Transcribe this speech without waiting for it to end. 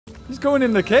He's going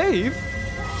in the cave.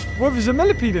 What if there's a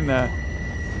millipede in there?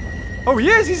 Oh,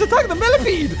 yes, he's attacking the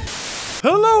millipede.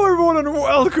 Hello, everyone, and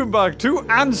welcome back to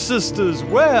Ancestors,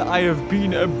 where I have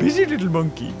been a busy little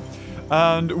monkey.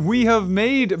 And we have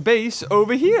made base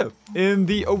over here in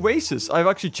the oasis. I've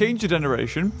actually changed the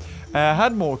generation. I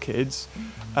had more kids.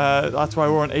 That's why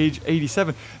we're on age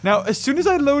 87. Now, as soon as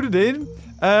I loaded in,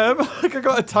 like I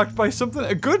got attacked by something.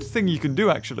 A good thing you can do,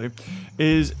 actually,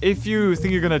 is if you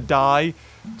think you're gonna die,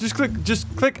 just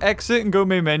click exit and go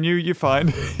main menu. You're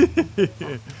fine.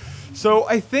 So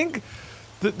I think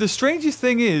the strangest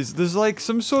thing is there's like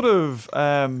some sort of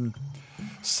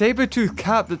saber-toothed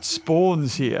cat that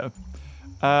spawns here.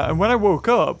 And when I woke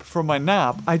up from my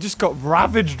nap, I just got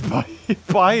ravaged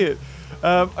by it.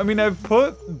 I mean, I've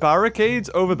put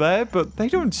barricades over there, but they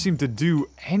don't seem to do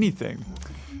anything.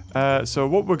 So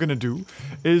what we're going to do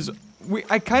is,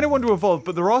 I kind of want to evolve,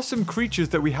 but there are some creatures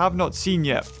that we have not seen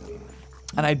yet.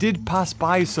 And I did pass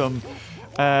by some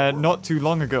not too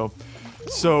long ago.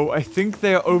 So I think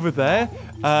they're over there,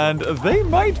 and they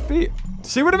might be...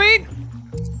 See what I mean?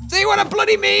 See what I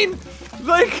bloody mean?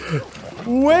 Like...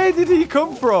 Where did he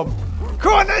come from?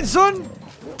 Come on then, son!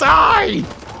 Die!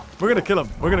 We're gonna kill him.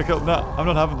 We're gonna kill him. No, I'm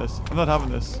not having this. I'm not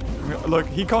having this. Look,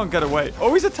 he can't get away.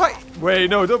 Oh, he's attacked. Wait,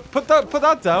 no, don't put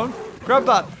that down. Grab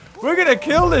that. We're gonna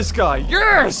kill this guy.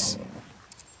 Yes!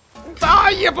 Die,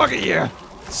 you bugger!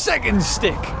 Second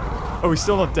stick. Oh, he's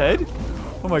still not dead?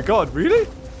 Oh my god, really?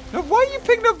 Now, why are you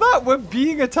picking up that? We're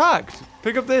being attacked.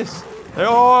 Pick up this.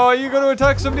 Oh, are you gonna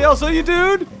attack somebody else, are you,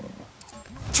 dude?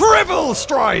 Triple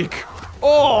strike!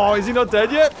 Oh, is he not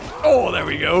dead yet? Oh, there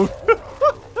we go.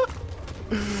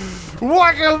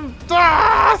 Whack him!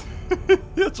 Ah!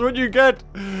 That's what you get.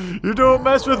 You don't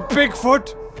mess with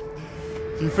Bigfoot.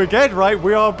 You forget, right?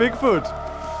 We are Bigfoot.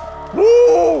 Woo!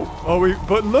 Oh,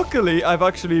 but luckily, I've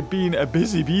actually been a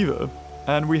busy beaver.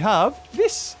 And we have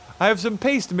this. I have some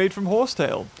paste made from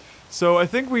horsetail. So I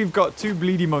think we've got 2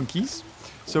 bleedy monkeys.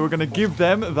 So we're going to give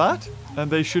them that. And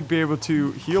they should be able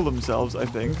to heal themselves, I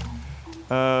think.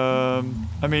 I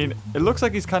mean, it looks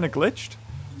like he's kind of glitched.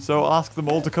 So I'll ask them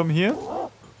all to come here.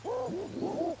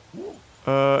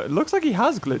 It looks like he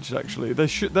has glitched, actually.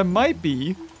 There might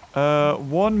be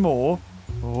one more.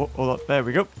 Oh, hold on. There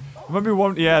we go. There might be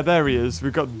one. Yeah, there he is.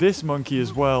 We've got this monkey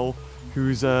as well,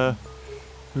 who's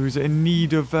in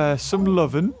need of some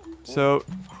loving. So,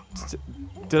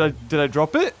 did I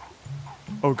drop it?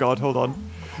 Oh God, hold on.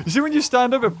 You see, when you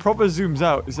stand up, it proper zooms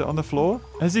out. Is it on the floor?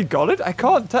 Has he got it? I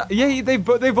can't tell. Yeah,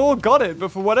 they've all got it, but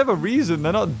for whatever reason,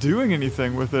 they're not doing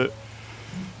anything with it.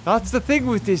 That's the thing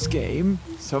with this game.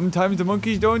 Sometimes the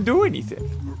monkeys don't do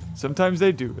anything. Sometimes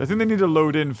they do. I think they need to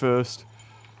load in first.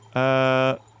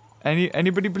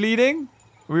 Anybody bleeding?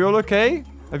 Are we all okay?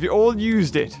 Have you all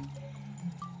used it?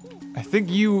 I think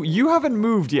you haven't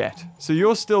moved yet, so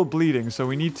you're still bleeding. So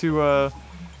we need to,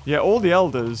 yeah, all the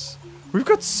elders. We've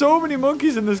got so many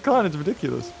monkeys in this clan, it's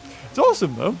ridiculous. It's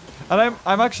awesome, though. And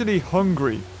I'm actually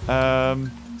hungry.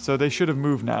 So they should have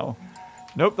moved now.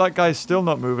 Nope, that guy's still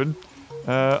not moving.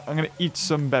 I'm going to eat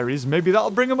some berries. Maybe that'll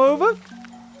bring him over?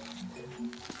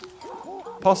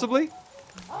 Possibly?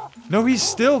 No, he's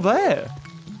still there.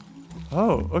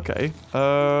 Oh, okay.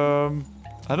 I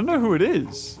don't know who it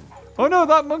is. Oh, no,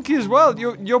 that monkey as well.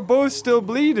 You're both still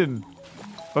bleeding.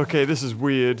 Okay, this is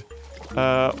weird.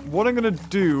 What I'm going to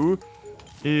do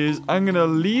is I'm going to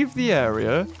leave the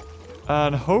area,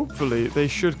 and hopefully they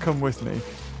should come with me.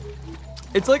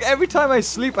 It's like every time I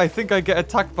sleep, I think I get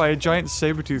attacked by a giant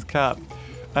saber-toothed cat.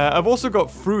 I've also got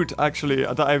fruit, actually,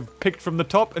 that I've picked from the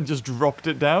top and just dropped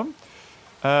it down.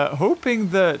 Hoping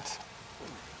that...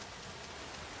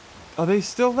 Are they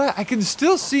still there? I can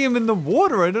still see him in the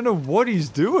water. I don't know what he's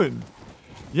doing.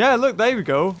 Yeah, look, there we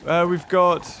go. We've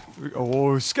got...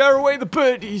 Oh, scare away the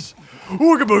birdies.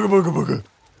 Ooga booga booga booga.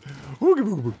 Ooga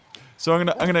booga booga. So I'm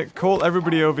gonna call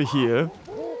everybody over here.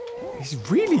 He's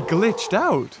really glitched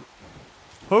out.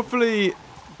 Hopefully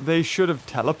they should have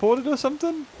teleported or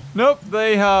something. Nope,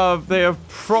 they have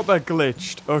proper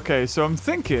glitched. Okay, so I'm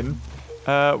thinking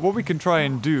what we can try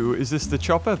and do, is this the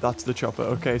chopper? That's the chopper.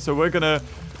 Okay, so we're gonna,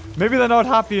 maybe they're not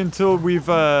happy until we've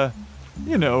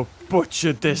you know,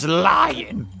 butchered this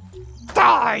lion.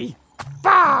 Die!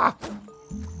 Bah!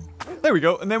 There we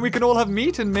go, and then we can all have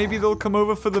meat, and maybe they'll come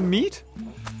over for the meat?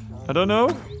 I don't know.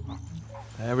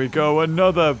 There we go,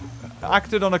 another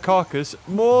acted on a carcass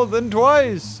more than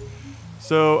twice.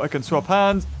 So I can swap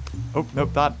hands. Oh,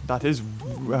 nope, that is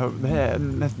there.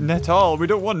 Netal, we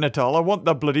don't want Netal, I want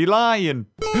the bloody lion.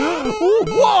 Oh,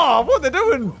 wow, what are they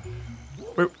doing?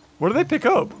 Wait, what do they pick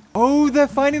up? Oh, they're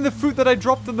finding the fruit that I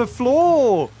dropped on the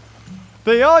floor.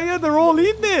 They are, yeah, they're all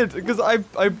eating it. Because I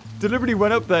deliberately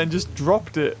went up there and just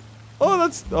dropped it.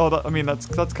 Oh, I mean, that's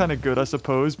kind of good, I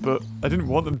suppose, but I didn't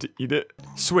want them to eat it.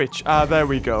 Switch. Ah, there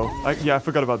we go. Yeah, I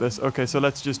forgot about this. Okay, so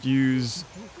let's just use...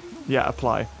 Yeah,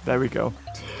 apply. There we go.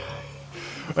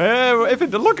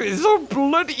 Look, it's so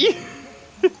bloody.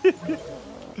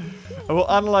 I will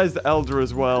analyze the elder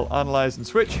as well. Analyze and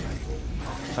switch.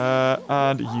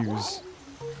 And use.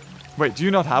 Wait, do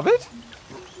you not have it?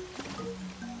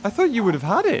 I thought you would have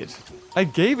had it. I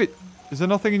gave it. Is there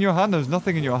nothing in your hand? There's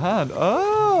nothing in your hand.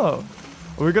 Oh.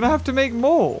 We're going to have to make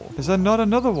more. Is there not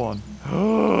another one?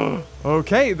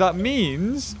 Okay, that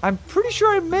means... I'm pretty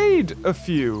sure I made a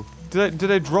few.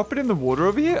 Did I drop it in the water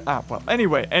over here? Ah, well,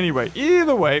 anyway.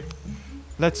 Either way,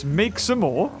 let's make some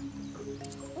more.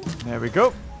 There we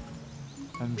go.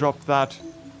 And drop that.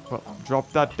 Well,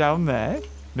 drop that down there.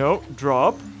 No,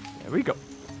 drop. There we go.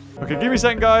 Okay, give me a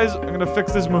second, guys. I'm going to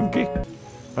fix this monkey.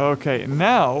 Okay,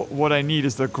 now what I need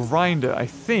is the grinder, I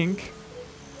think.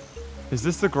 Is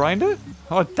this the grinder?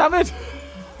 Oh, damn it!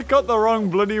 I got the wrong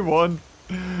bloody one.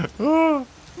 Oh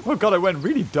god, I went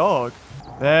really dark.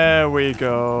 There we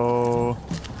go.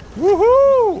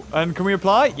 Woohoo! And can we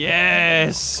apply?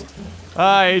 Yes!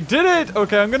 I did it!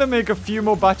 Okay, I'm gonna make a few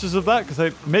more batches of that,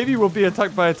 because maybe we'll be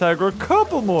attacked by a tiger a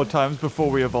couple more times before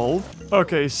we evolve.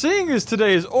 Okay, seeing as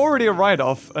today is already a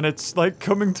write-off, and it's like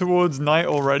coming towards night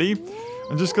already,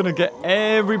 I'm just gonna get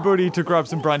everybody to grab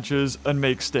some branches and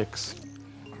make sticks.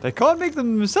 They can't make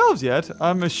them themselves yet.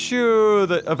 I'm sure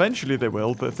that eventually they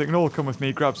will, but if they can all come with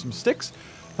me, grab some sticks,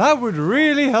 that would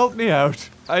really help me out.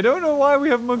 I don't know why we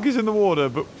have monkeys in the water,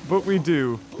 but we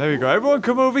do. There we go. Everyone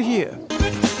come over here.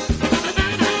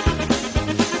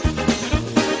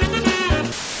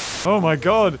 Oh my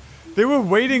god. They were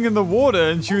waiting in the water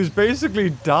and she was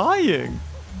basically dying.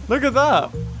 Look at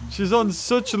that. She's on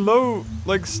such low,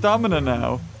 like, stamina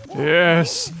now.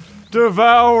 Yes.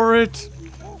 Devour it.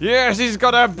 Yes, he's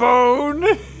got a bone.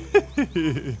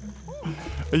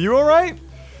 Are you alright?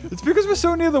 It's because we're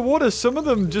so near the water, some of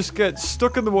them just get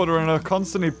stuck in the water and are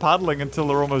constantly paddling until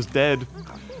they're almost dead.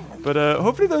 But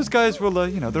hopefully those guys will,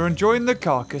 you know, they're enjoying the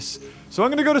carcass. So I'm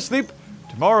gonna go to sleep.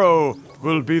 Tomorrow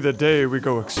will be the day we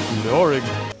go exploring.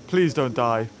 Please don't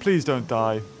die. Please don't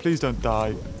die. Please don't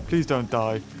die. Please don't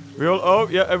die. We all... Oh,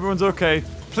 yeah, everyone's okay.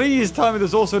 Please tell me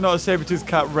there's also not a saber-toothed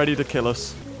cat ready to kill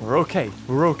us. We're okay.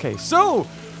 We're okay. So,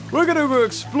 we're gonna go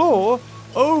explore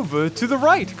over to the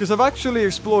right, because I've actually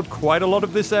explored quite a lot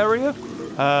of this area.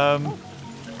 I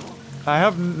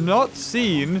have not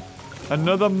seen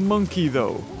another monkey,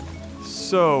 though.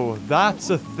 So, that's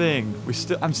a thing.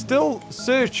 I'm still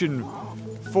searching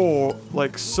for,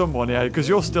 like, someone, yeah, because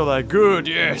you're still there. Good,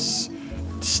 yes.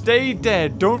 Stay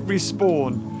dead. Don't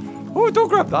respawn. Oh, don't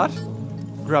grab that.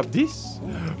 Grab this.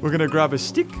 We're going to grab a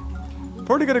stick.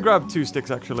 Probably going to grab 2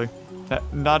 sticks, actually.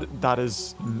 That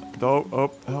is...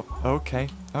 Oh, okay.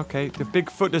 Okay. The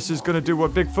Bigfootus is going to do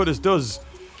what Bigfootus does.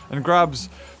 And grabs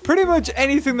pretty much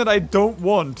anything that I don't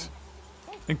want.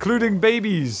 Including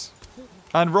babies.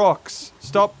 And rocks.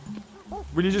 Stop.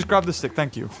 Will you just grab the stick?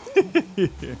 Thank you.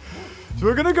 So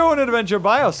we're going to go on an adventure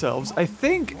by ourselves. I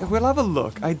think we'll have a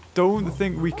look. I don't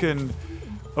think we can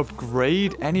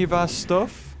upgrade any of our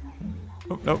stuff.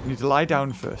 Oh, no, we need to lie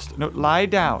down first. No, lie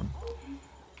down.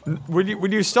 Will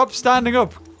you stop standing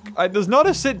up? There's not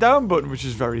a sit down button, which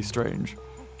is very strange.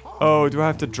 Oh, do I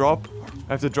have to drop?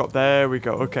 I have to drop. There we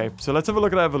go. Okay, so let's have a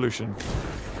look at evolution.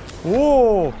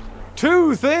 Whoa!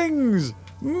 2 things!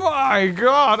 My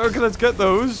god! Okay, let's get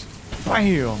those.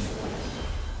 Bam!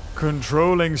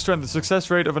 Controlling strength. The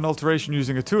success rate of an alteration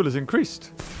using a tool is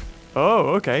increased.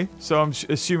 Oh, okay. So I'm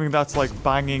assuming that's like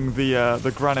banging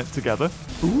the granite together.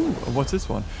 Ooh, and what's this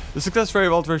one? The success rate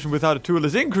of alteration without a tool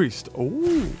is increased.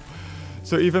 Ooh.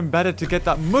 So even better to get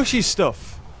that mushy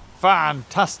stuff.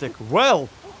 Fantastic. Well,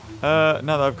 now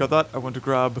that I've got that, I want to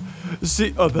grab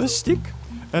the other stick.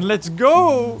 And let's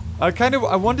go. I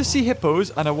want to see hippos,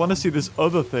 and I want to see this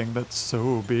other thing that's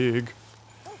so big.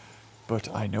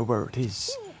 But I know where it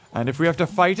is. And if we have to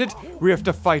fight it, we have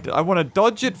to fight it. I want to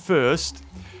dodge it first,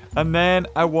 and then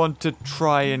I want to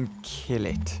try and kill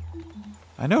it.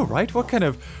 I know, right? What kind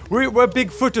of... We're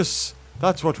Bigfootus.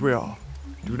 That's what we are.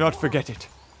 Do not forget it.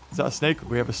 Is that a snake?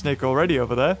 We have a snake already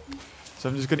over there. So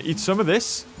I'm just going to eat some of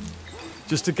this.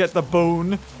 Just to get the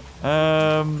bone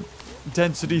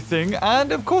density thing.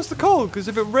 And, of course, the coal. Because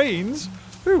if it rains,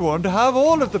 we want to have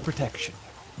all of the protection.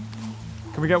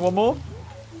 Can we get one more?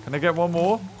 Can I get one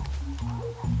more?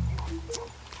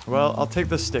 Well, I'll take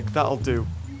the stick. That'll do.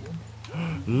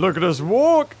 Look at us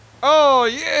walk. Oh,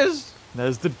 yes.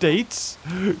 There's the dates.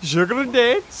 Sugar and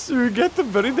dates. We get them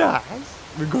very nice.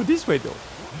 We go this way, though.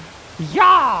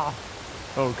 Yeah.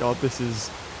 Oh god, this is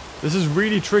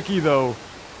really tricky though.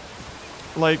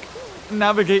 Like,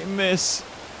 navigating this.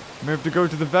 We have to go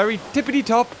to the very tippity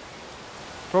top.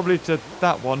 Probably to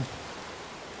that one.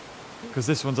 Because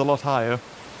this one's a lot higher.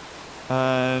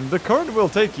 And the current will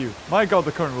take you. My god,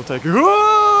 the current will take you.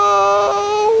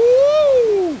 Whoa!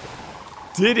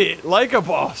 Did it like a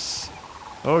boss.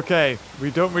 Okay, we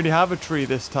don't really have a tree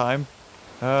this time.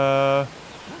 Trying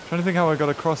to think how I got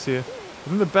across here. I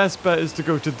think the best bet is to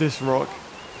go to this rock.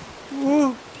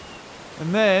 Woo!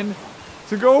 And then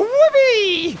to go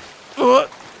whoopee!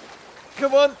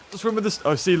 Come on, swim with this.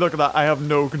 Oh, see, look at that. I have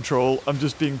no control. I'm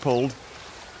just being pulled.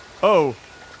 Oh,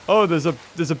 oh, there's a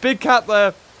big cat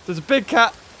there. There's a big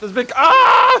cat. There's a big.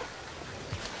 Ah!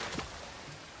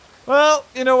 Well,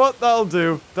 you know what? That'll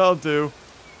do. That'll do.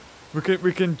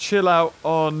 We can chill out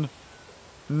on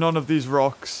none of these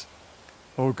rocks.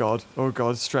 Oh god. Oh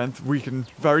god. Strength. Weaken.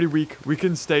 Very weak.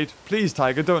 Weakened state. Please,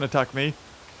 tiger, don't attack me.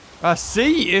 I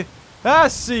see you. I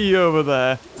see you over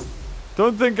there.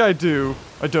 Don't think I do.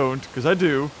 I don't, because I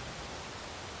do.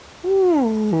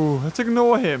 Ooh. Let's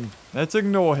ignore him. Let's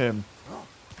ignore him.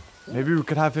 Maybe we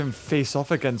could have him face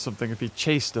off against something if he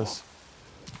chased us.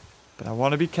 But I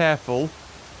want to be careful.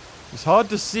 It's hard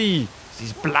to see.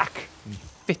 He's black. He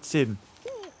fits in.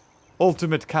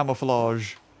 Ultimate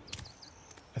camouflage.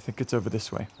 I think it's over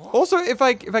this way. Also, if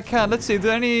I can, let's see. Are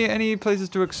there any places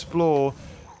to explore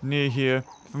near here?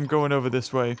 If I'm going over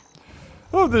this way.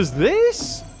 Oh, there's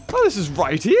this. Oh, this is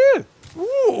right here.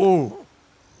 Ooh.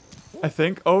 I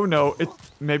think. Oh no.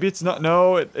 Maybe it's not.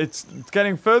 No, it's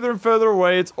getting further and further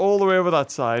away. It's all the way over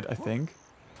that side, I think.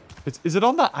 Is it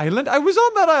on that island? I was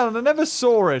on that island. I never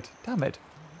saw it. Damn it.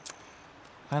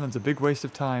 Island's a big waste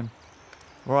of time.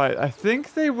 Right, I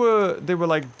think they were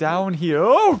like down here.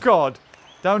 Oh god.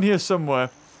 Down here somewhere.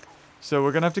 So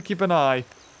we're gonna have to keep an eye.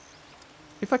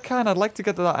 If I can, I'd like to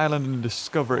get to that island and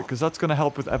discover it, because that's gonna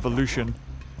help with evolution.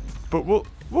 But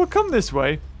we'll come this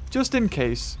way, just in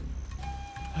case.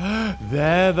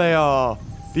 There they are.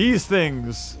 These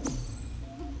things.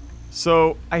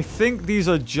 So, I think these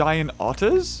are giant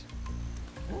otters.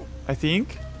 I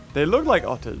think. They look like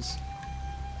otters.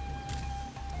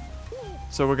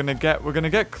 So we're gonna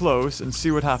get close and see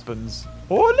what happens.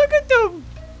 Oh, look at them!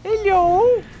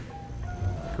 Hello!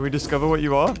 Can we discover what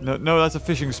you are? No, that's a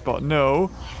fishing spot.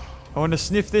 No. I want to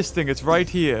sniff this thing. It's right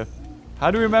here. How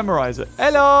do we memorize it?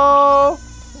 Hello!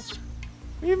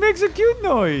 He makes a cute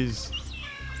noise.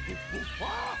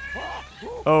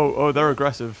 Oh, they're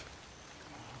aggressive.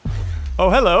 Oh,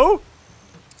 hello!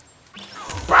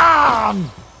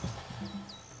 BAM!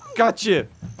 Gotcha!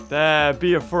 There,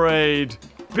 be afraid.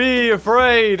 Be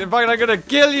afraid! In fact, I'm gonna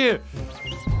kill you!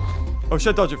 Oh,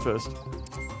 should I dodge it first?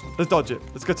 Let's dodge it.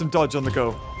 Let's get some dodge on the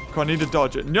go. Come on, I need to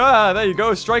dodge it. Yeah, there you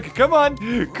go, striker. Come on!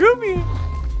 Come here!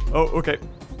 Oh, okay.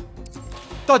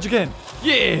 Dodge again!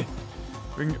 Yeah!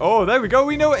 Oh, there we go.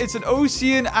 We know it's an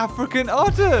Ocean African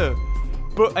otter!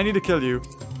 But I need to kill you.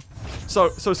 So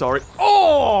sorry.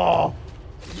 Oh!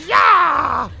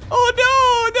 Yeah! Oh,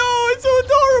 no! It's so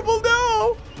adorable!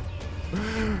 No!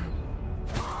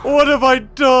 What have I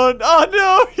done? Oh,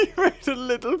 no! He made a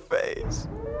little face.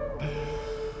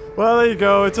 Well, there you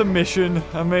go. It's a mission.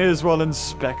 I may as well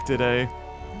inspect it, eh?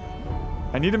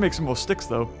 I need to make some more sticks,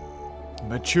 though.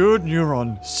 Matured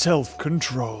neuron.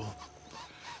 Self-control.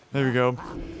 There we go.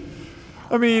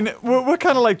 I mean, we're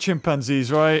kind of like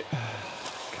chimpanzees, right? God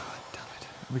damn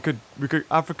it. We could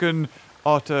African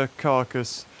otter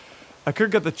carcass. I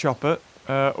could get the chopper.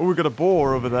 Oh, we got a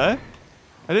boar over there.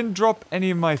 I didn't drop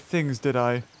any of my things, did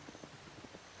I?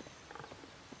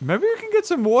 Maybe we can get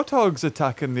some warthogs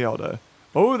attacking the otter.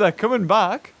 Oh, they're coming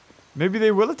back. Maybe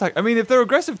they will attack. I mean, if they're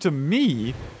aggressive to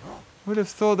me, I would have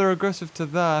thought they're aggressive to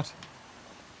that.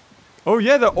 Oh,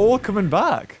 yeah, they're all coming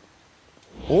back.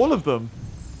 All of them.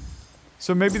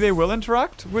 So maybe they will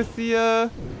interact with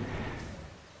the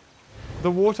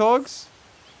warthogs.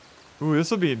 Ooh,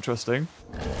 this will be interesting.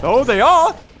 Oh, they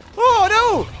are. Oh,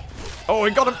 no. Oh,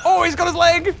 he got him. Oh, he's got his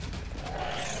leg.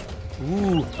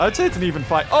 Ooh, I'd say it's an even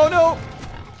fight. Oh, no.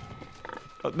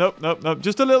 Oh, nope.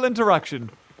 Just a little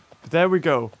interaction. But there we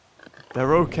go.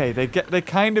 They're okay. They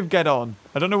kind of get on.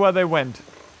 I don't know where they went.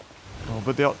 Oh,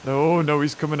 but oh no,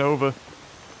 he's coming over.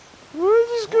 We're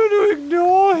just going to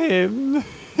ignore him.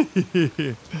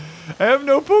 I have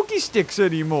no pokey sticks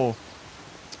anymore.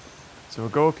 So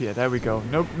we'll go up here. There we go.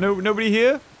 Nobody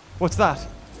here? What's that?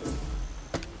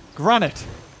 Granite.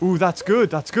 Ooh, that's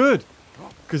good. That's good.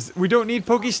 Because we don't need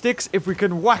pokey sticks if we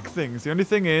can whack things. The only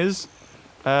thing is,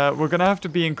 we're going to have to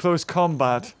be in close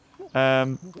combat.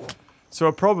 So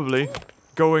we're probably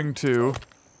going to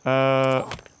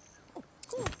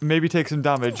maybe take some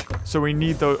damage. So we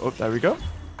need those. Oh, there we go.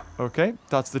 Okay,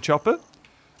 that's the chopper.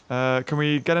 Can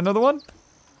we get another one?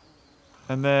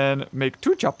 And then make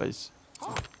 2 choppers.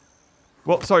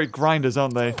 Well, sorry, grinders,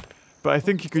 aren't they? But I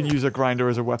think you can use a grinder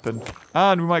as a weapon.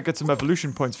 And we might get some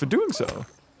evolution points for doing so.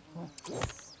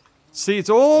 See, it's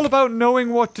all about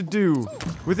knowing what to do.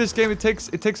 With this game, it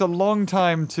takes a long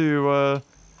time to...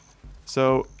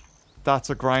 So, that's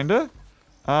a grinder.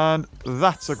 And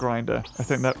that's a grinder. I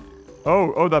think that...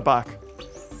 Oh, they're back.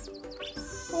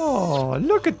 Oh,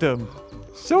 look at them.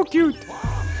 So cute.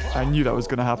 I knew that was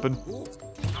going to happen.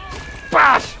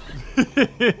 Bash!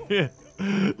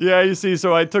 Yeah, you see,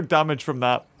 so I took damage from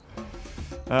that.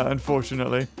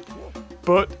 Unfortunately.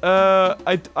 But,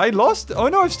 I lost? Oh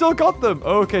no, I've still got them.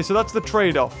 Okay, so that's the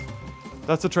trade-off.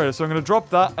 That's the trade-off. So I'm going to drop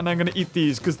that, and I'm going to eat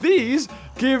these. Because these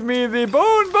give me the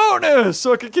bone bonus!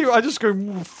 So I can keep... I just go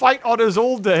fight otters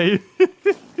all day.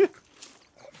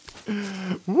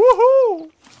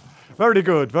 Woohoo! Very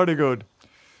good, very good.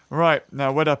 Right,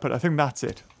 now where'd I put it? I think that's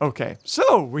it. Okay,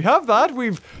 so we have that.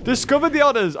 We've discovered the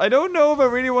otters. I don't know if I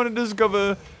really want to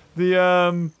discover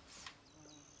the,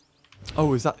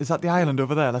 Oh, is that the island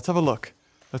over there? Let's have a look.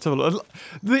 Let's have a look.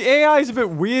 The AI is a bit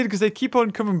weird because they keep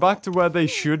on coming back to where they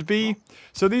should be.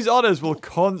 So these otters will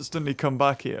constantly come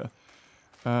back here.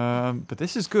 But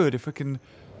this is good if we can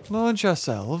launch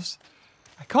ourselves.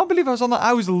 I can't believe I was on that.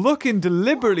 I was looking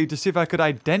deliberately to see if I could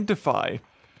identify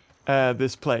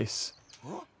this place.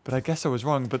 But I guess I was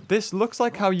wrong. But this looks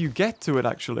like how you get to it,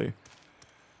 actually.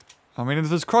 I mean, if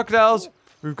there's crocodiles,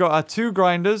 we've got our 2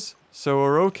 grinders, so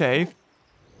we're okay.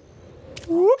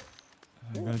 Whoop.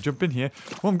 I'm going to jump in here.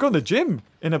 Oh, I'm going to the gym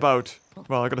in about...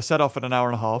 Well, I've got to set off in an hour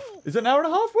and a half. Is it an hour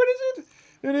and a half? When is it?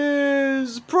 It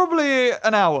is probably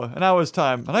an hour. An hour's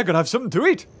time. And I'm going to have something to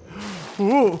eat.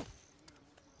 Ooh.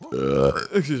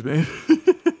 Excuse me.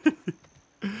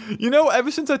 You know,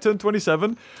 ever since I turned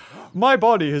 27... My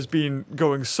body has been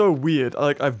going so weird.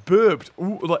 Like, I've burped.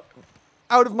 Ooh, like,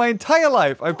 out of my entire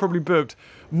life, I've probably burped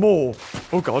more.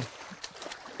 Oh, God.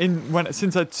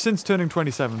 Since turning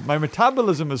 27. My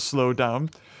metabolism has slowed down.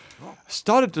 I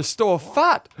started to store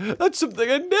fat. That's something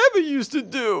I never used to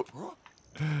do.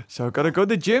 So I've got to go to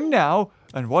the gym now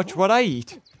and watch what I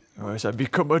eat. Or else I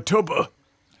become a tubber.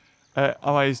 Yep,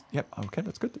 okay,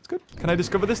 that's good, that's good. Can I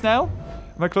discover this now?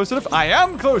 Am I close enough? I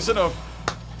am close enough!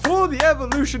 For the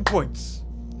evolution points.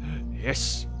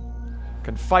 Yes.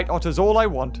 Can fight otters all I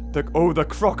want. The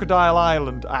Crocodile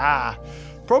Island. Ah.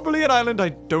 Probably an island I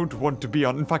don't want to be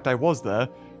on. In fact, I was there.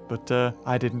 But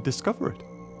I didn't discover it.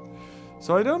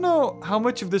 So I don't know how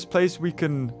much of this place we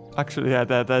can... Actually, yeah,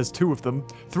 there's 2 of them.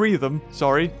 3 of them,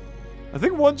 sorry. I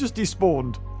think 1 just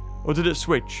despawned. Or did it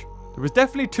switch? There was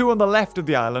definitely 2 on the left of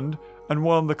the island. And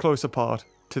 1 on the closer part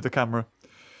to the camera.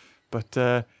 But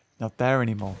not there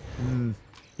anymore.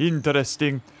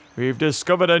 Interesting. We've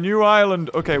discovered a new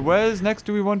island. Okay, where's next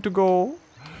do we want to go?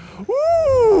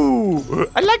 Ooh!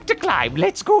 I like to climb.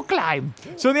 Let's go climb.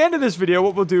 So at the end of this video,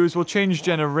 what we'll do is we'll change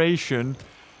generation.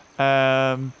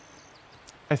 I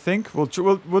think we'll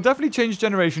definitely change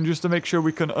generation just to make sure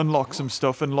we can unlock some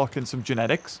stuff and lock in some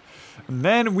genetics. And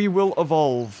then we will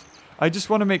evolve. I just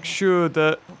want to make sure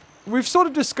that we've sort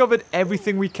of discovered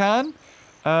everything we can.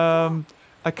 I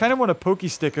kind of want a pokey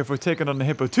stick if we're taking on a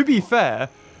hippo. To be fair,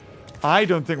 I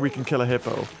don't think we can kill a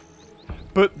hippo.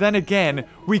 But then again,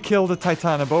 we killed a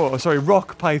titanoboa. Sorry,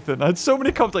 rock python. I had so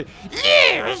many comments like,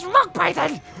 yeah, it's rock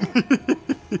python!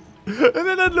 And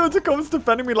then I had loads of comments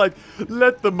defending me like,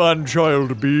 let the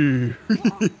man-child be.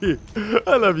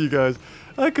 I love you guys.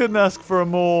 I couldn't ask for a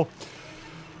more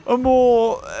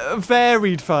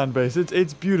varied fan base.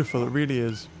 It's beautiful, it really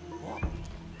is.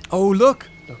 Oh, look!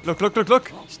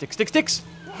 Look! Sticks!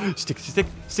 Stick!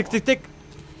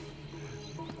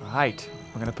 Right.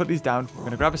 I'm gonna put these down. I'm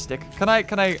gonna grab a stick. Can I?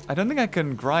 I don't think I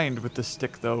can grind with the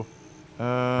stick though.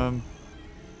 There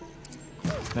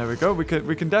we go. We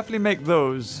can definitely make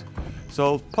those. So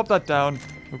I'll pop that down.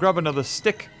 We'll grab another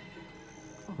stick.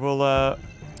 We'll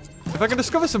if I can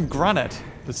discover some granite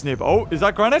that's nearby. Oh, is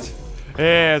that granite?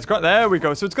 Yeah, it's granite. There we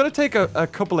go. So it's gonna take a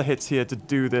couple of hits here to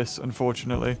do this,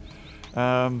 unfortunately.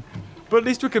 But at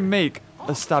least we can make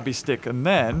a stabby stick, and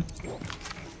then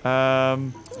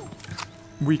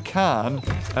we can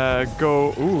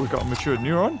go... Ooh, we got a matured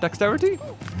neuron. Dexterity?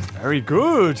 Very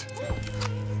good.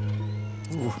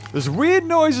 Ooh, there's weird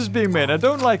noises being made. I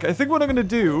don't like it. I think what I'm going to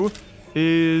do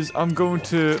is I'm going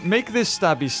to make this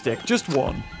stabby stick. Just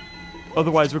 1.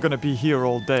 Otherwise, we're going to be here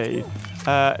all day.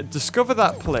 Discover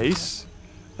that place.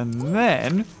 And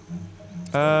then...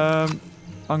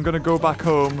 I'm going to go back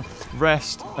home,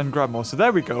 rest, and grab more. So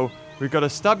there we go. We've got a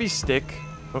stabby stick.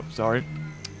 Oh, sorry.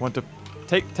 Want to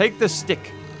Take the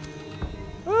stick.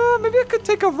 Maybe I could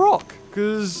take a rock,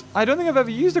 because I don't think I've ever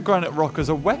used a granite rock as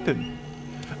a weapon.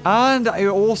 And I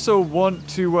also want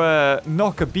to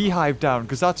knock a beehive down,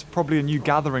 because that's probably a new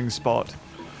gathering spot.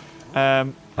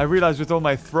 I realized with all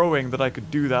my throwing that I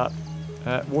could do that.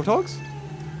 Warthogs?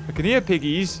 I can hear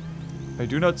piggies. I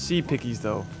do not see piggies,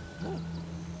 though.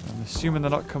 I'm assuming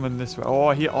they're not coming this way. Oh,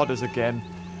 I hear otters again.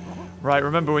 Right,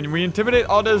 remember, when we intimidate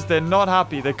otters, they're not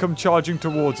happy. They come charging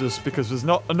towards us because there's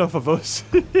not enough of us.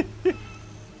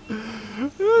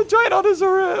 Giant otters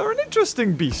are an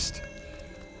interesting beast.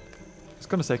 I was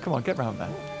going to say, come on, get round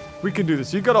there. We can do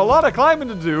this. You've got a lot of climbing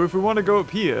to do if we want to go up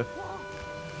here.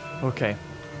 Okay.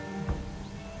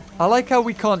 I like how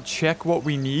we can't check what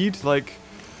we need. Like,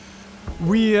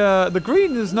 the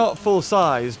green is not full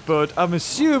size, but I'm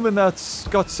assuming that's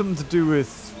got something to do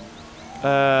with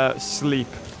sleep.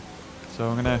 So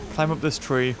I'm going to climb up this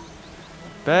tree.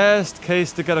 Best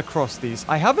case to get across these.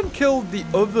 I haven't killed the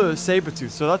other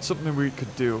saber-tooth, so that's something we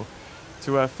could do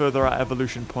to further our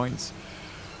evolution points.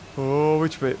 Oh,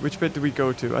 which bit? Which bit do we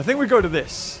go to? I think we go to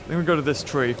this. I think we go to this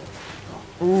tree.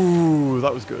 Ooh,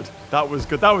 that was good. That was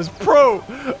good. That was pro!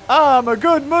 I'm a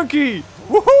good monkey!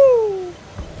 Woohoo!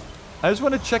 I just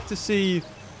want to check to see...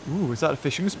 Ooh, is that a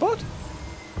fishing spot?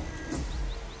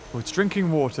 Oh, it's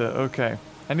drinking water. Okay.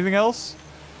 Anything else?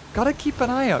 Gotta keep an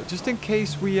eye out, just in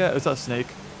case we... is that a snake?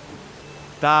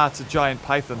 That's a giant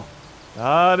python.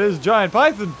 That is a giant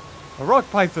python! A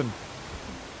rock python.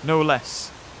 No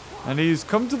less. And he's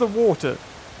come to the water.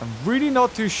 I'm really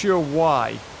not too sure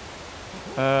why.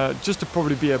 Just to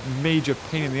probably be a major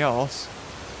pain in the arse.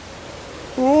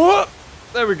 Whoa!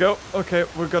 There we go. Okay,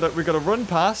 we gotta run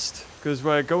past, because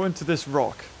we're going to this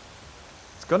rock.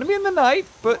 It's gonna be in the night,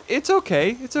 but it's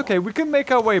okay. It's okay. We can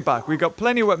make our way back. We got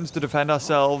plenty of weapons to defend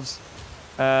ourselves.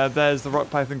 There's the rock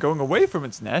python going away from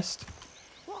its nest.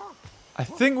 I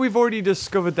think we've already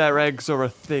discovered their eggs are a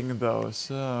thing, though,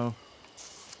 so...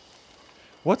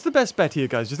 What's the best bet here,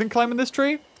 guys? Do you think climbing this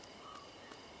tree?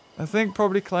 I think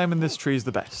probably climbing this tree is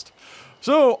the best.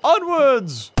 So,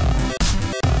 onwards!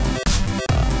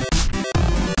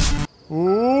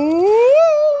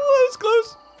 Ooh, that's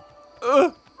close.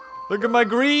 Look at my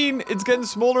green. It's getting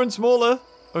smaller and smaller.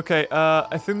 Okay,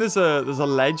 I think there's a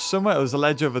ledge somewhere. Oh, there's a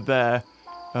ledge over there.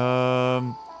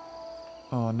 Oh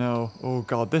no. Oh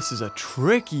god, this is a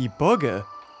tricky bugger.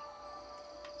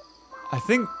 I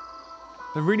think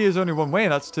there really is only one way,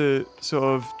 and that's to sort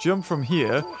of jump from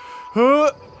here.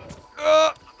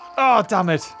 Oh, damn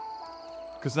it.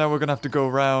 Because now we're going to have to go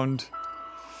around.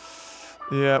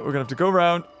 Yeah, we're going to have to go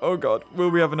around. Oh god, will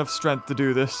we have enough strength to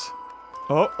do this?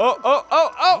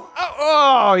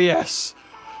 Oh, yes.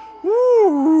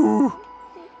 Woo.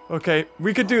 Okay,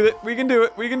 we can do it. We can do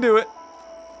it. We can do it.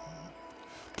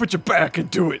 Put your back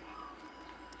into it.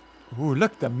 Ooh,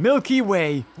 look, the Milky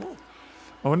Way.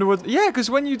 I wonder what... Yeah, because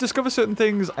when you discover certain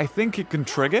things, I think it can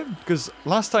trigger. Because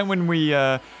last time when we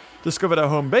discovered our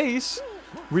home base,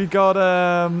 we got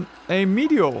a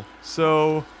meteor.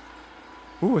 So...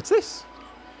 Ooh, what's this?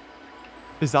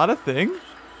 Is that a thing?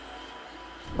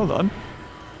 Hold on.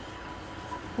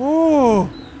 Oh!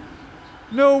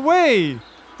 No way!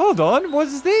 Hold on, what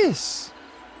is this?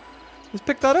 Let's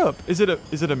pick that up. Is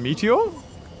it a meteor?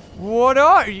 What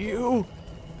are you?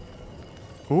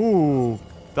 Ooh.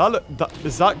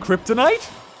 Is that kryptonite?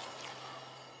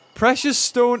 Precious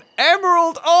stone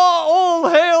emerald! Oh, all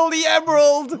hail the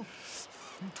emerald!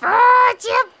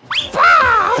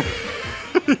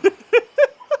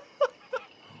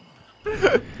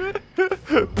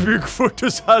 Bigfoot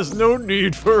just has no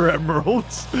need for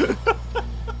emeralds.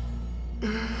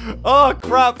 Oh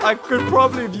crap, I could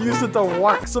probably have used it to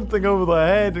whack something over the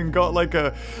head and got like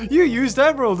a... You used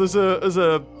emerald as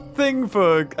a thing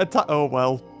for attack... Oh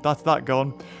well, that's that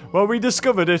gone. Well, we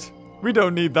discovered it. We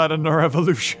don't need that in our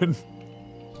evolution.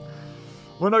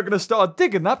 We're not going to start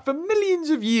digging that for millions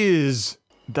of years.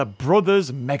 The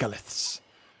brothers megaliths.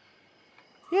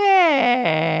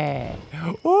 Yeah.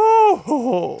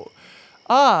 Oh.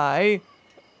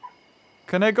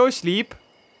 Can I go sleep?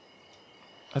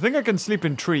 I think I can sleep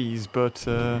in trees, but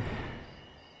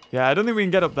yeah, I don't think we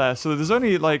can get up there. So there's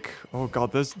only like, oh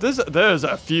god, there's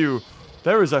a few.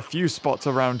 There is a few spots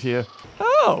around here.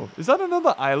 Oh, is that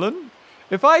another island?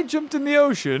 If I jumped in the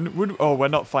ocean, oh, we're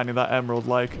not finding that emerald,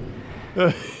 like.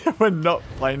 We're not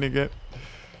finding it.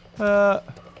 Oh,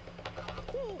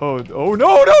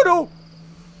 no!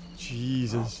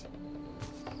 Jesus.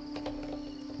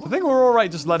 I think we're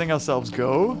alright just letting ourselves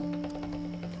go.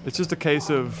 It's just a case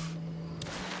of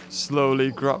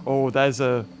slowly oh, there's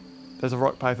a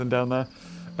rock python down there.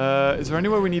 Is there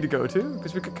anywhere we need to go to?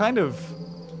 Because we could kind of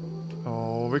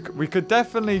Oh, we could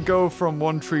definitely go from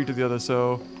one tree to the other,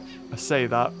 so I say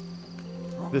that.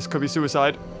 This could be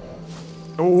suicide.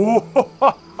 Oh!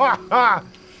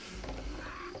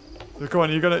 So come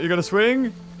on, you gonna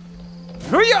swing?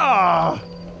 Hoo-yah!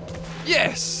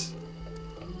 Yes!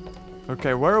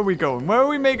 Okay, where are we going? Where are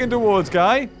we making towards,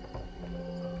 guy?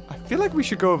 I feel like we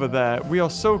should go over there. We are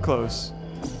so close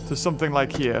to something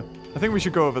like here. I think we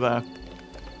should go over there.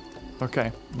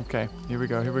 Okay, okay. Here we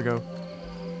go, here we go.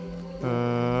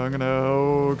 I'm gonna...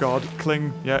 Oh, God.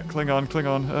 Cling. Yeah, cling on, cling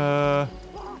on. I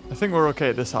think we're okay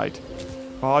at this height.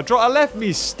 Oh, I left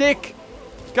me stick!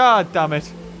 God damn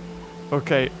it.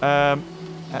 Okay,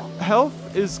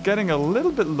 health is getting a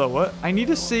little bit lower. I need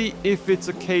to see if it's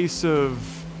a case of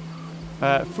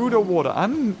food or water.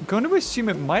 I'm going to assume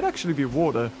it might actually be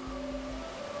water,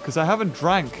 because I haven't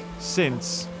drank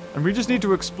since. And we just need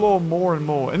to explore more and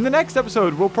more. In the next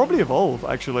episode, we'll probably evolve,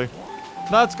 actually.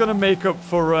 That's going to make up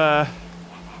for,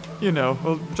 you know,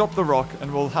 we'll drop the rock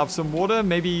and we'll have some water.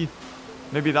 Maybe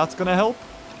that's going to help.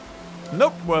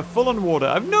 Nope, we're full on water.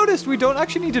 I've noticed we don't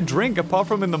actually need to drink apart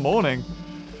from in the morning,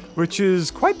 which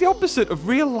is quite the opposite of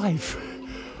real life.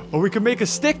 Or we can make a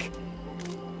stick.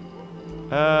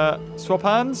 Swap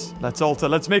hands. Let's alter.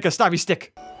 Let's make a stabby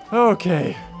stick.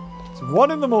 Okay. It's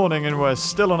 1 in the morning and we're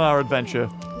still on our adventure.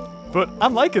 But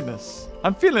I'm liking this.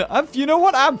 You know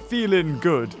what? I'm feeling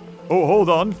good. Oh, hold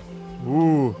on.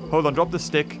 Ooh, hold on. Drop the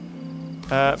stick.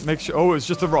 Make sure. Oh, it's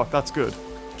just a rock. That's good.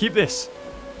 Keep this.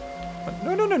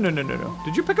 No.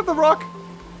 Did you pick up the rock?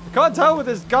 I can't tell with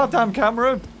this goddamn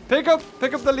camera. Pick up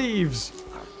the leaves.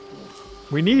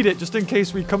 We need it just in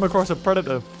case we come across a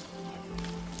predator.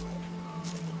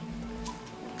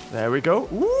 There we go.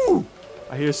 Ooh,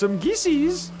 I hear some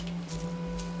geeseys.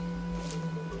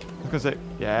 I'm gonna say,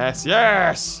 yes,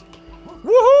 yes.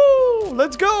 Woohoo!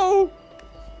 Let's go.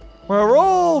 We're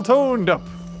all toned up.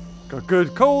 Got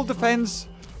good cold defense.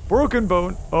 Broken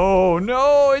bone. Oh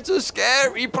no, it's a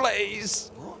scary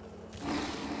place.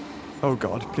 Oh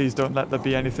God, please don't let there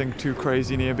be anything too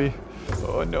crazy near me.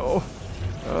 Oh no.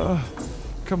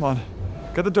 Come on.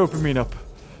 Get the dopamine up.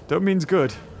 Dopamine's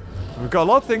good. We've got a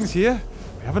lot of things here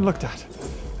we haven't looked at.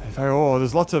 Oh,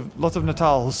 there's lots of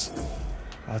Natals.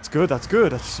 That's good, that's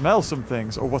good. I smell some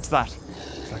things. Oh, what's that?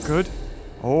 Is that good?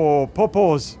 Oh,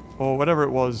 pawpaws. Or whatever it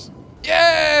was.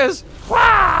 Yes!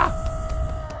 Wah!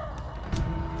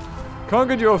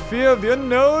 Conquered your fear of the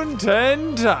unknown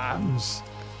 10 times.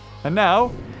 And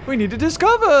now, we need to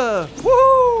discover.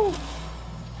 Woohoo!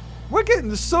 We're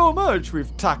getting so much.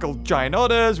 We've tackled giant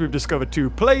otters. We've discovered 2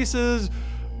 places.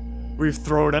 We've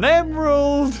thrown an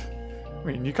emerald. I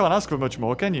mean, you can't ask for much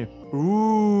more, can you?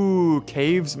 Ooh,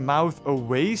 Cave's Mouth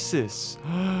Oasis.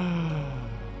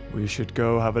 We should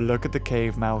go have a look at the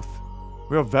cave mouth.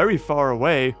 We are very far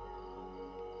away.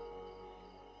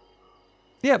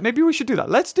 Yeah, maybe we should do that.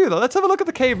 Let's do that. Let's have a look at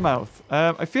the cave mouth.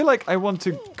 I feel like I want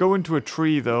to go into a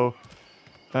tree, though,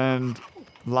 and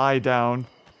lie down.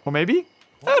 Or maybe?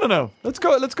 I don't know. Let's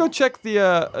go check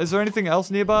the, is there anything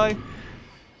else nearby?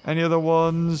 Any other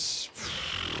ones?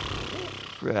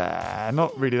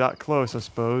 Not really that close, I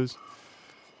suppose.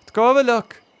 Let's go have a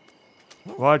look.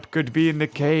 What could be in the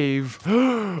cave?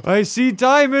 I see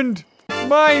diamond!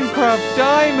 Minecraft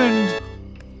diamond!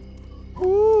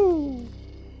 Ooh.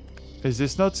 Is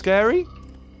this not scary?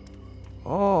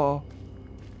 Oh.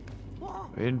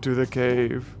 Into the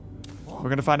cave. We're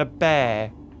gonna find a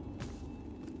bear.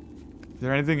 Is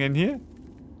there anything in here?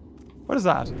 What is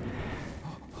that?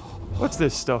 What's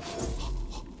this stuff?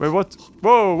 Wait, what?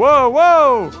 Whoa, whoa,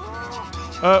 whoa!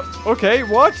 Okay,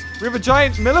 what? We have a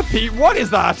giant millipede. What is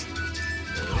that?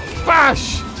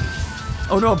 Bash!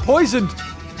 Oh no, I'm poisoned.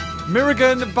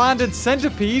 Mirrigan banded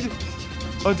centipede.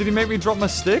 Oh, did he make me drop my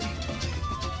stick?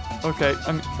 Okay,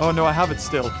 oh no, I have it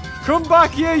still. Come back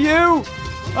here, you!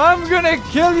 I'm gonna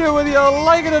kill you whether you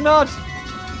like it or not!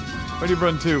 Where do you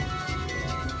run to?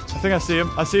 I think I see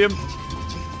him. I see him.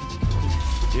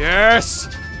 Yes!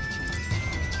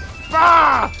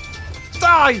 Ah!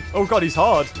 Die! Oh god, he's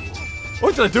hard.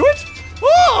 Oh, did I do it?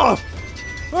 Oh!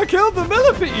 I killed the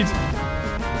millipede!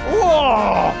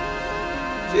 Oh!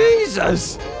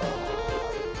 Jesus!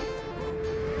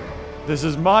 This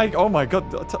is my... Oh my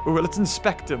god. Let's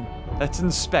inspect him. Let's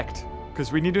inspect.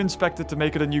 Because we need to inspect it to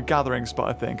make it a new gathering spot,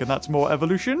 I think. And that's more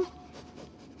evolution.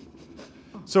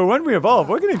 So when we evolve,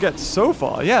 we're going to get so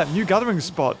far. Yeah, new gathering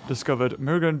spot discovered.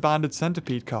 Mirrigan banded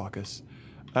centipede carcass.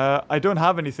 I don't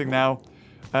have anything now.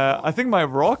 I think my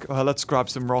rock... let's grab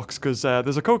some rocks because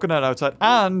there's a coconut outside.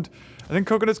 And I think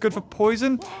coconut's good for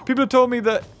poison. People have told me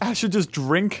that I should just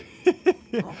drink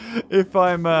if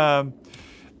I'm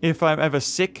ever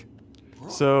sick.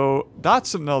 So that's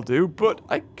something I'll do, but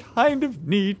I kind of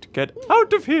need to get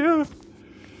out of here.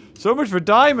 So much for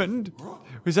diamond.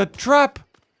 Is that trap?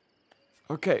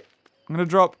 Okay, I'm gonna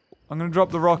drop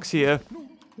the rocks here.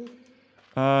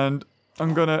 And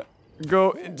I'm gonna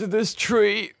go into this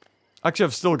tree. Actually,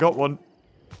 I've still got one.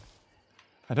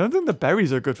 I don't think the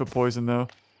berries are good for poison, though.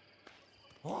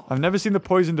 I've never seen the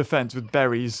poison defense with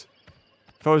berries.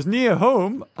 If I was near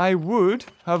home, I would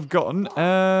have gotten,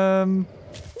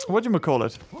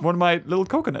 whatchamacallit? One of my little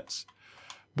coconuts.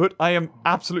 But I am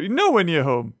absolutely nowhere near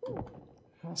home.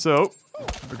 So,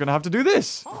 we're gonna have to do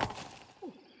this.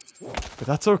 But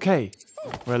that's okay.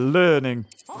 We're learning.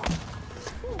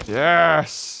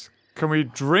 Yes! Can we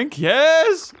drink?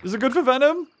 Yes! Is it good for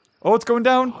venom? Oh, it's going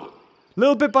down.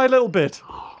 Little bit by little bit.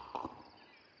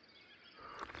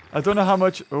 I don't know how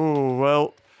much. Oh,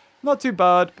 well. Not too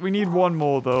bad. We need one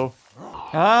more, though.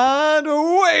 And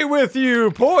away with you,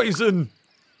 poison!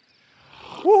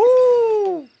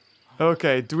 Woohoo!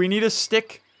 Okay, do we need a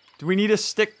stick? Do we need a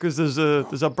stick? Because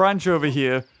there's a branch over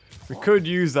here. We could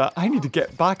use that. I need to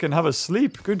get back and have a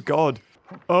sleep. Good God.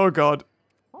 Oh, God.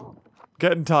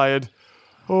 Getting tired.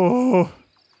 Oh.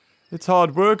 It's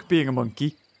hard work being a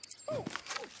monkey.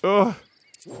 Oh.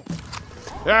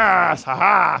 Yes!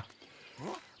 Haha!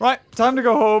 Right, time to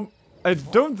go home. I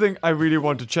don't think I really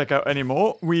want to check out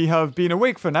anymore. We have been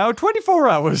awake for now 24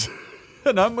 hours.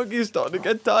 And our monkey's starting to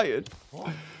get tired.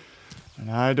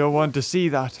 And I don't want to see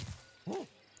that.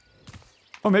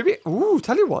 Oh, maybe... Ooh,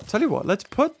 tell you what. Let's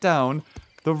put down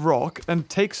the rock and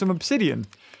take some obsidian.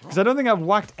 Because I don't think I've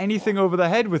whacked anything over the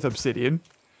head with obsidian.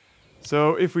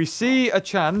 So if we see a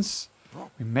chance,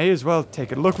 we may as well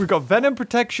take it. Look, we've got venom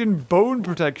protection, bone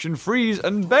protection, freeze,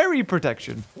 and berry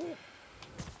protection.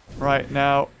 Right,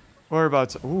 now,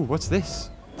 whereabouts? Ooh, what's this?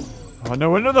 Oh,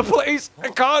 no, another place! I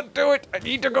can't do it! I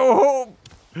need to go home!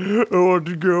 I want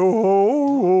to go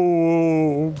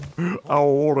home! I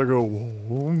want to go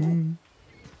home!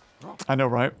 I know,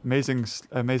 right? Amazing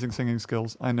singing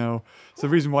skills. I know. It's the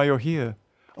reason why you're here.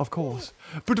 Of course.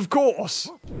 But of course!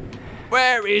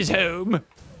 Where is home?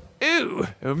 Ooh,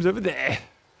 home's over there.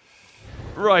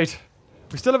 Right.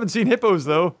 We still haven't seen hippos,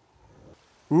 though.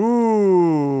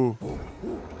 Ooh.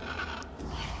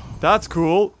 That's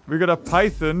cool. We got a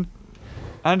python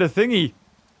and a thingy.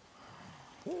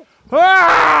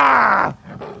 Ah!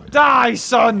 Die,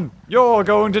 son! You're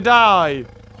going to die.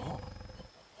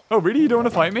 Oh, really? You don't want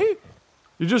to fight me?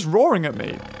 You're just roaring at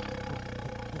me.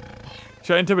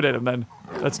 Should I intimidate him then?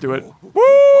 Let's do it.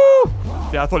 Woo!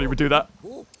 Yeah, I thought he would do that.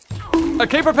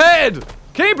 Keep prepared!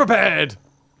 Keep prepared!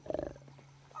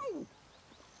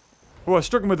 Oh, I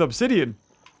struck him with obsidian.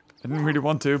 I didn't really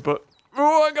want to, but...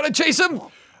 Oh, I gotta chase him!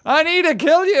 I need to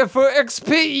kill you for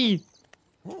XP!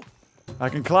 I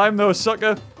can climb though,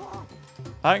 sucker.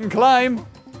 I can climb.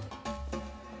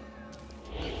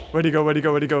 Where'd he go? Where'd he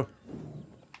go? Where'd he go?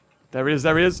 There he is,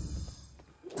 there he is.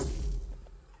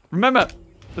 Remember,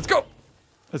 let's go.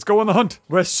 Let's go on the hunt.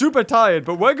 We're super tired,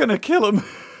 but we're gonna kill him.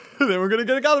 Then we're gonna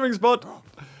get a gathering spot.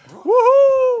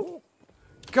 Woohoo!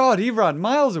 God, he ran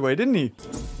miles away, didn't he?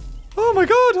 Oh my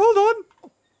God, hold on.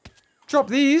 Drop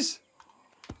these.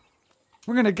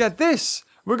 We're gonna get this.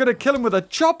 We're gonna kill him with a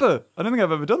chopper. I don't think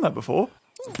I've ever done that before.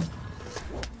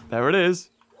 There it is.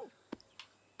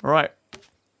 All right.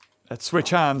 Let's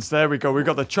switch hands. There we go. We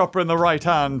got the chopper in the right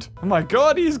hand. Oh my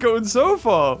God, he's going so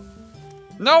far.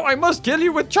 No, I must kill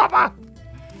you with chopper.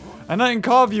 And I can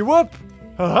carve you up.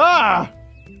 Ha-ha!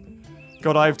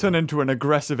 God, I've turned into an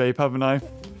aggressive ape, haven't I?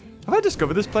 Have I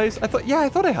discovered this place? I thought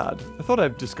I had. I thought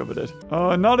I've discovered it.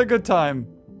 Oh, not a good time.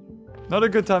 Not a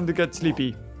good time to get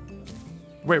sleepy.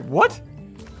 Wait, what?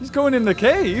 He's going in the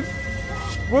cave?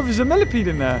 What if there's a millipede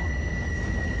in there?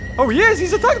 Oh, he is!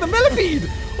 He's attacking the millipede!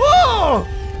 Oh!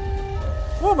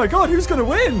 Oh my God, who's gonna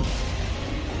win?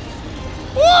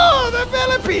 Whoa! The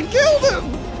millipede killed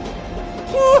him!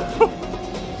 Whoa!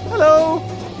 Hello!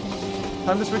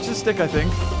 Time to switch the stick, I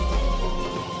think.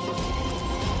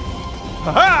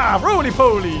 Haha!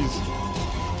 Roly-polies!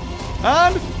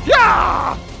 And...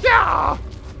 yeah! Yeah!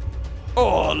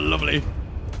 Oh, lovely.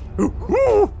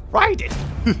 Ooh, ride it!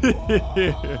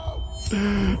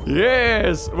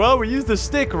 Yes! Well, we used the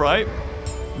stick, right?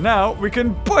 Now we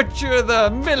can butcher the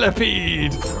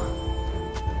millipede!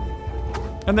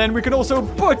 And then we can also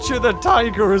butcher the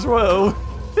tiger as well.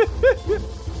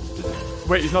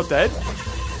 Wait, he's not dead?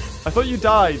 I thought you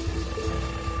died.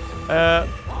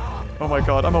 Oh my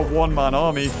God, I'm a one-man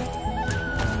army.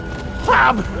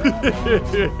 Bam!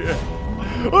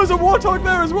 Oh, there's a warthog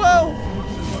there as well!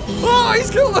 Oh,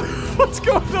 he's killed him! What's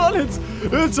going on?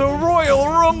 It's a royal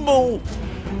rumble!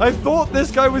 I thought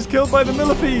this guy was killed by the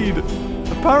millipede.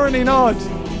 Apparently not.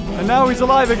 And now he's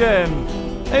alive again.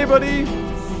 Hey, buddy.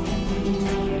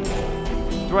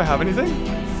 Do I have anything?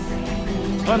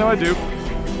 Oh, no, I do.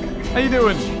 How you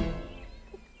doing?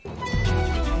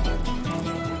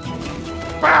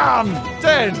 Bam!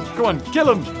 Dead! Go on,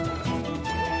 kill him!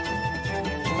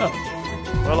 Oh,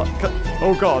 well,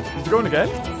 oh god, is he going again?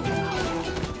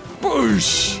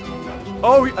 Boosh!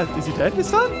 Oh, is he dead this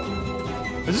time?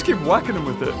 I just keep whacking him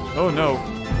with it. Oh no.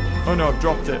 Oh no, I've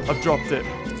dropped it. I've dropped it.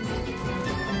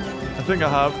 I think I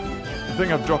have. I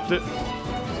think I've dropped it.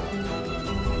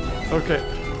 Okay.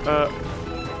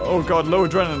 Oh god, low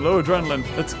adrenaline, low adrenaline.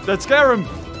 Let's scare him!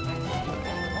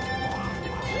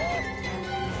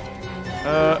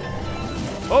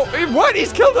 Oh, what?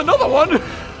 He's killed another one!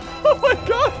 Oh my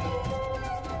god!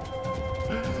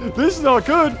 This is not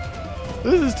good!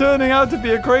 This is turning out to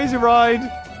be a crazy ride!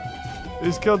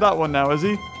 He's killed that one now, has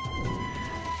he?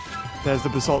 There's the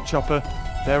basalt chopper.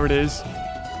 There it is.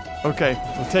 Okay,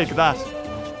 we'll take that.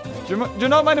 Do you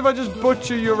not mind if I just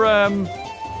butcher your friend?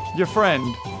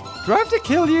 Do I have to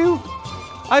kill you?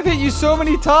 I've hit you so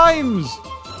many times!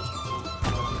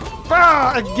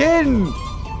 Bah! Again!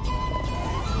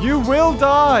 You will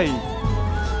die!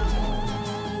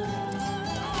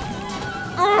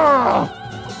 Ugh!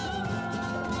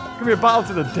 It's gonna be a battle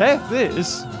to the death,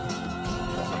 this.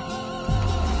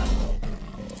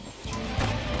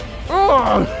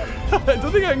 Ugh! I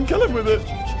don't think I can kill him with it.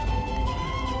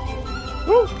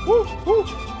 Woo, woo, woo.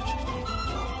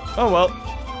 Oh well.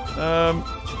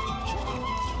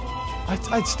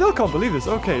 I still can't believe this.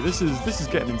 Okay, this is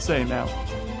getting insane now.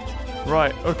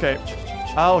 Right, okay.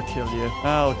 I'll kill you.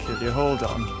 I'll kill you. Hold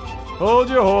on. Hold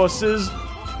your horses.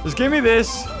 Just give me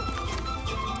this.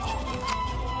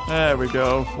 There we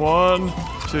go. 1,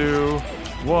 2,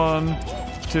 1,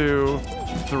 2,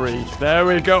 3. There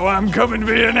we go. I'm coming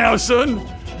for you now, son.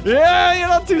 Yeah, you're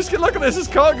not too scared. Look at this. There's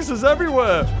carcasses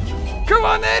everywhere. Come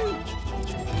on then.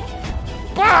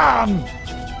 Bam!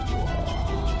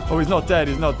 Oh, he's not dead.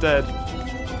 He's not dead.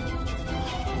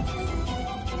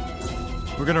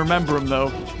 We're gonna remember him though.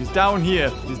 He's down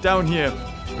here. He's down here.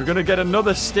 We're gonna get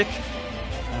another stick.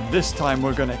 And this time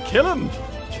we're gonna kill him.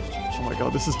 Oh my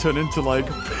god, this has turned into like...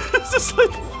 this is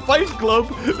like Fight Club.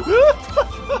 This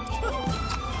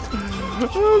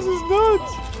is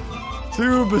nuts.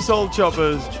 2 basalt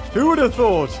choppers. Who would have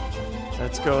thought?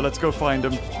 Let's go find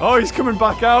him. Oh, he's coming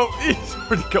back out. He's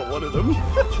already got one of them.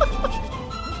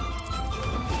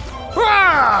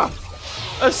 Ah!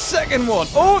 A second one.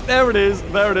 Oh, there it is.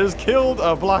 There it is. Killed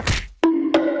a black.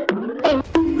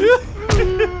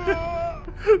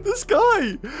 This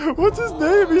guy. What's his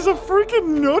name? He's a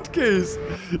freaking nutcase.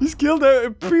 He's killed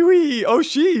a Pee-wee. Oh,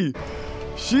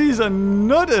 she's a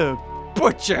nutter.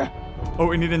 Butcher. Oh,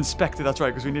 we need to inspect it. That's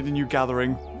right, because we need a new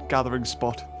gathering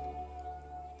spot.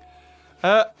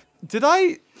 Did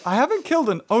I haven't killed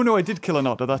an... Oh, no, I did kill an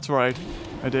otter. That's right.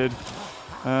 I did.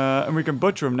 And we can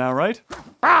butcher him now, right?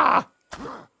 Ah!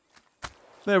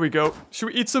 There we go. Should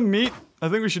we eat some meat? I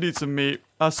think we should eat some meat.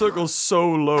 Our circle's so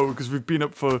low because we've been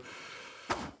up for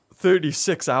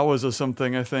 36 hours or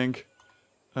something, I think.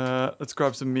 Let's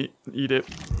grab some meat and eat it.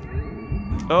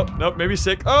 Oh, no, maybe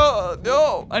sick. Oh,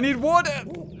 no! I need water!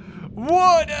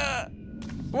 Water!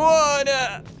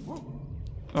 Water!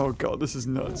 Oh god, this is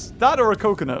nuts. That or a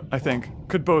coconut, I think.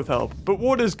 Could both help. But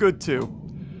water's good too.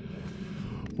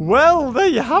 Well, there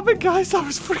you have it, guys. That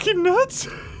was freaking nuts.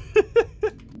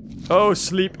 Oh,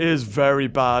 sleep is very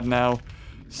bad now.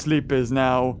 Sleep is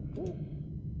now...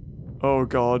 Oh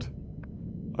god.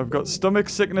 I've got stomach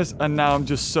sickness and now I'm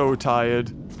just so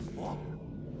tired.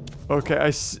 Okay,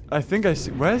 I think I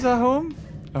see... Where's our home?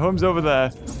 Our home's over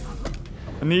there.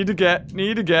 I need to get.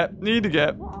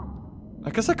 I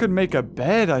guess I could make a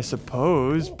bed, I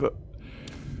suppose, but...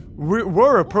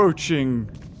 We're approaching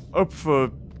up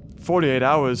for 48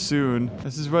 hours soon.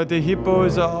 This is where the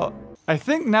hippos are. I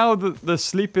think now that the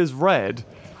sleep is red,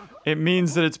 it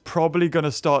means that it's probably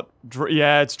gonna start...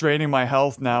 Yeah, it's draining my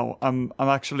health now. I'm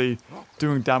actually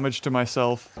doing damage to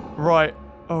myself. Right.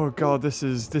 Oh god, this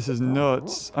is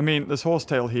nuts. I mean, there's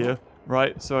horsetail here,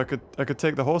 right? So I could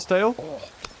take the horsetail.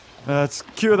 Let's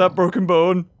cure that broken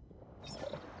bone.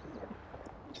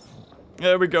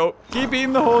 There we go. Keep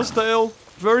eating the horsetail.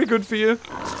 Very good for you.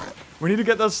 We need to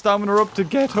get that stamina up to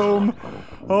get home.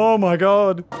 Oh my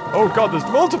god. Oh god, there's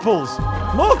multiples.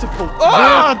 Multiple.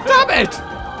 Ah, damn it!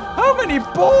 How many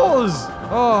boars?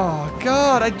 Oh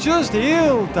god, I just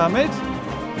healed, damn it.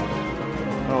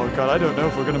 Oh god, I don't know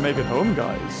if we're gonna make it home,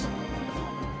 guys.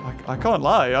 I can't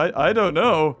lie. I don't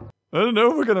know. I don't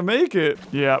know if we're gonna make it.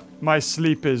 Yeah, my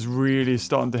sleep is really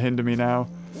starting to hinder me now.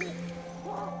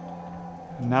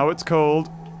 Now it's cold.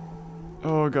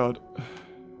 Oh god.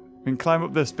 We can climb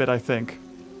up this bit, I think.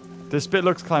 This bit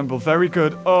looks climbable. Very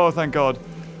good. Oh, thank God.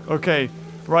 Okay.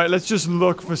 Right, let's just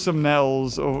look for some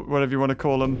Nells, or whatever you want to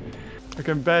call them. I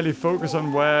can barely focus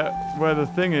on where the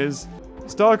thing is.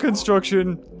 Start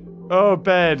construction. Oh,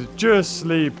 bed. Just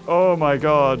sleep. Oh, my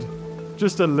God.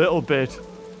 Just a little bit.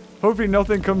 Hopefully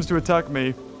nothing comes to attack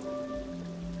me.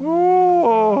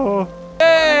 Oh.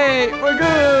 Hey, we're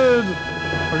good.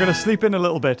 We're going to sleep in a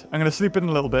little bit. I'm going to sleep in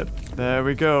a little bit. There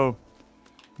we go.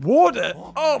 Water.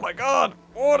 Oh, my God.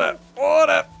 Water.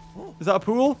 Water. Is that a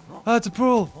pool? Ah, it's a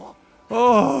pool.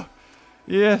 Oh,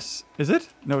 yes. Is it?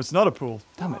 No, it's not a pool.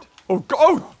 Damn it. Oh,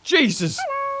 oh, Jesus.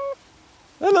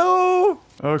 Hello.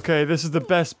 Okay, this is the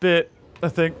best bit. I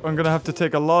think I'm going to have to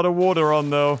take a lot of water on,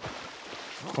 though.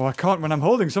 Oh, I can't when I'm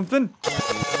holding something.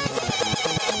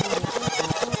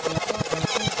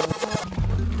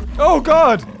 Oh,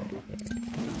 God.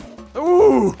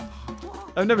 Ooh.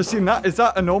 I've never seen that. Is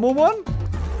that a normal one?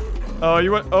 Oh,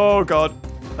 you went... Oh, God.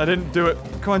 I didn't do it.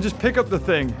 Come on, just pick up the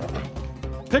thing.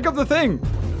 Pick up the thing.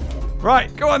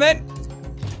 Right, go on then.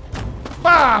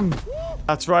 Bam.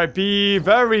 That's right, be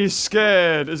very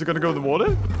scared. Is it going to go in the water?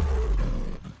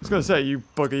 I was going to say, you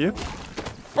bugger you.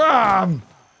 Bam.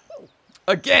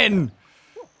 Again.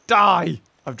 Die.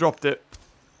 I've dropped it.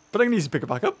 But I can easily pick it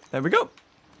back up. There we go.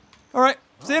 All right.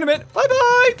 See you in a minute.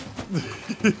 Bye-bye.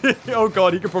 Oh,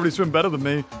 God. He could probably swim better than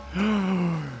me.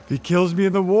 He kills me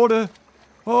in the water.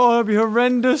 Oh, that'd be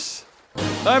horrendous.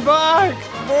 I'm back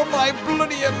for my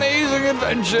bloody amazing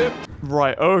adventure.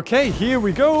 Right. Okay. Here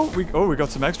we go. We got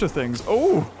some extra things.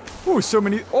 Oh, so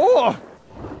many. Oh,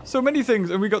 so many things.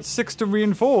 And we got 6 to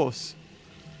reinforce.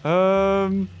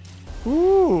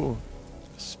 Ooh.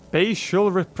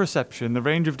 Spatial perception. The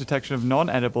range of detection of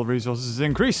non-edible resources is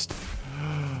increased.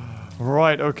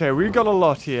 Right, okay. We've got a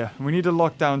lot here. We need to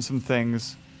lock down some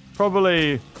things.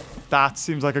 Probably that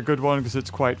seems like a good one because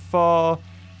it's quite far.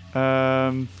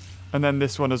 And then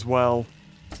this one as well.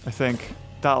 I think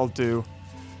that'll do.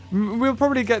 We'll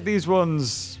probably get these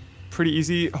ones pretty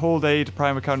easy. Hold A to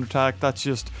prime a counterattack. That's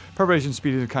just preparation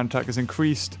speed of the counterattack is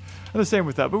increased. And the same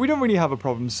with that. But we don't really have a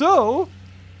problem. So,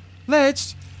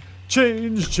 let's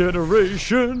change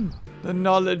generation. The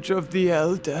knowledge of the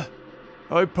elder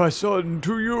I pass on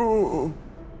to you,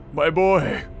 my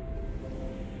boy.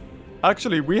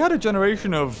 Actually, we had a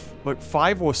generation of like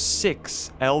 5 or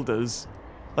 6 elders.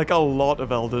 Like a lot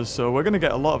of elders, so we're going to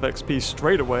get a lot of XP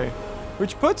straight away.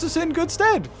 Which puts us in good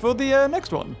stead for the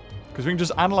next one. Because we can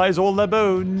just analyze all their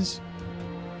bones.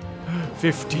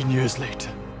 15 years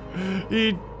later.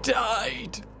 He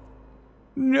died.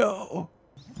 No.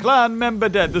 Clan member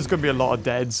dead. There's going to be a lot of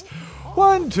deads.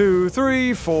 1, 2,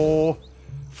 3, 4,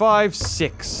 5,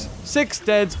 6. 6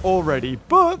 deads already.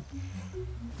 But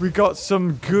we got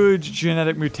some good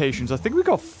genetic mutations. I think we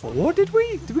got 4, did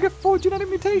we? Did we get 4 genetic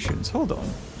mutations? Hold on.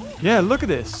 Yeah, look at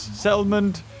this.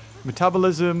 Settlement,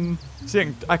 metabolism.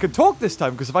 See, I can talk this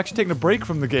time because I've actually taken a break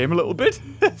from the game a little bit.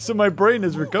 So my brain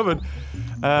has recovered.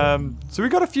 So we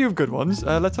got a few good ones.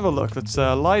 Let's have a look. Let's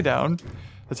lie down.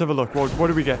 Let's have a look. What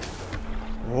do we get?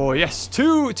 Oh, yes.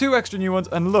 Two extra new ones.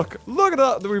 And look at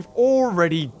that we've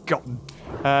already gotten.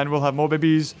 And we'll have more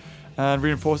babies and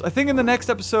reinforce. I think in the next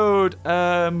episode,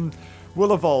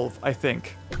 we'll evolve, I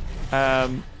think.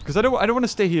 Because I don't want to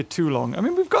stay here too long. I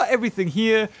mean, we've got everything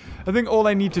here. I think all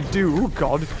I need to do, oh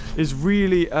God, is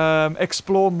really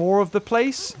explore more of the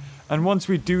place. And once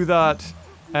we do that,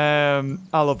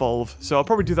 I'll evolve. So I'll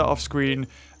probably do that off screen.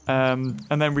 And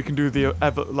then we can do the,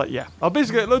 I'll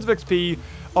basically get loads of XP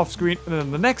off screen. And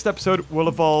then the next episode, we'll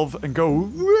evolve and go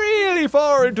really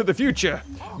far into the future.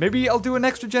 Maybe I'll do an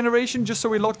extra generation just so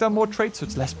we lock down more traits so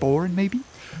it's less boring, maybe.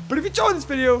 But if you enjoyed this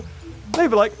video,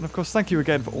 leave a like. And of course, thank you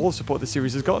again for all the support this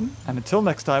series has gotten. And until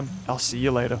next time, I'll see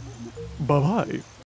you later. Bye-bye.